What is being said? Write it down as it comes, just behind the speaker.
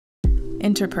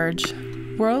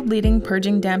InterPurge, world-leading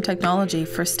purging dam technology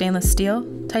for stainless steel,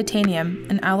 titanium,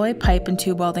 and alloy pipe and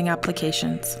tube welding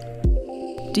applications.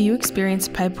 Do you experience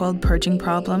pipe weld purging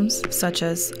problems, such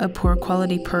as a poor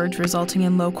quality purge resulting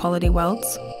in low quality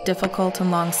welds, difficult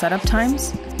and long setup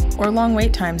times, or long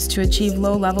wait times to achieve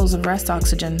low levels of rest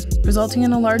oxygen, resulting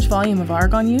in a large volume of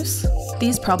argon use?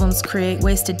 These problems create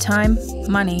wasted time,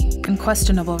 money, and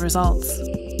questionable results.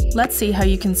 Let's see how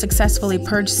you can successfully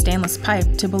purge stainless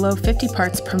pipe to below 50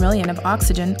 parts per million of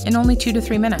oxygen in only 2 to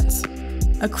 3 minutes.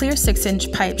 A clear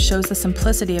 6-inch pipe shows the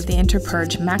simplicity of the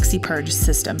InterPurge MaxiPurge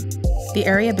system. The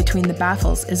area between the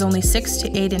baffles is only 6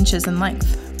 to 8 inches in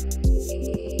length.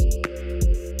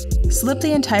 Slip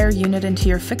the entire unit into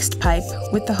your fixed pipe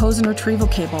with the hose and retrieval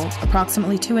cable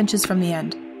approximately 2 inches from the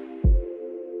end.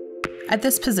 At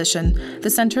this position, the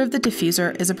center of the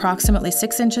diffuser is approximately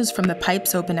 6 inches from the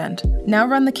pipe's open end. Now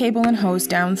run the cable and hose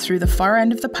down through the far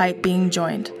end of the pipe being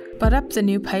joined. Butt up the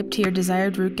new pipe to your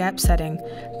desired root gap setting,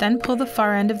 then pull the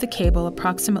far end of the cable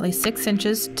approximately 6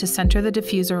 inches to center the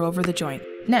diffuser over the joint.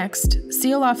 Next,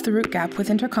 seal off the root gap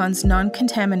with Intercon's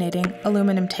non-contaminating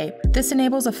aluminum tape. This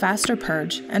enables a faster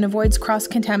purge and avoids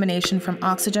cross-contamination from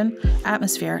oxygen,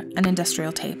 atmosphere, and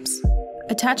industrial tapes.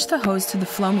 Attach the hose to the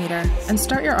flow meter and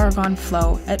start your argon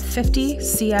flow at 50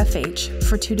 CFH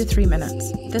for 2 to 3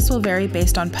 minutes. This will vary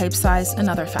based on pipe size and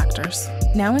other factors.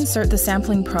 Now insert the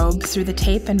sampling probe through the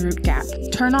tape and root gap.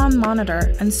 Turn on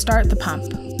monitor and start the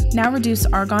pump. Now reduce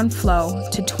argon flow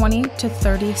to 20 to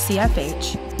 30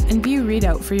 CFH and view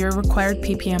readout for your required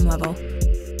ppm level.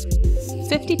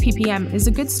 50 ppm is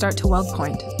a good start to weld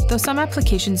point, though some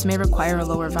applications may require a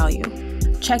lower value.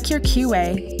 Check your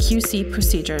QA/QC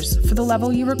procedures for the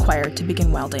level you require to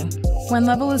begin welding. When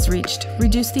level is reached,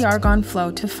 reduce the argon flow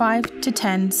to 5 to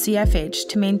 10 CFH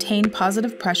to maintain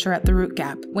positive pressure at the root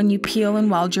gap when you peel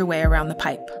and weld your way around the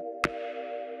pipe.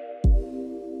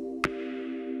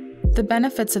 The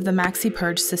benefits of the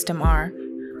MaxiPurge system are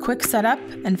quick setup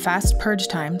and fast purge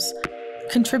times,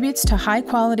 contributes to high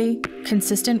quality,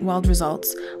 consistent weld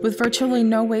results with virtually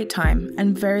no wait time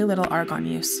and very little argon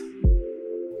use.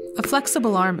 A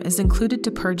flexible arm is included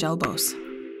to purge elbows.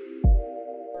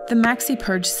 The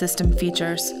MaxiPurge system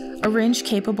features a range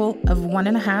capable of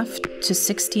 1.5 to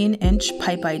 16-inch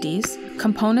pipe IDs,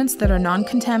 components that are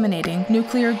non-contaminating,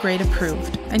 nuclear grade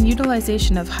approved, and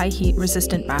utilization of high heat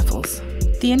resistant baffles.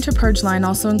 The InterPurge line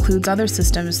also includes other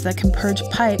systems that can purge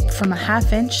pipe from a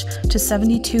 1/2 inch to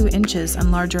 72 inches and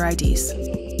larger IDs.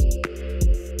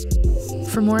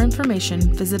 For more information,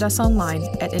 visit us online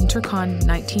at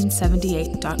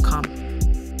intercon1978.com.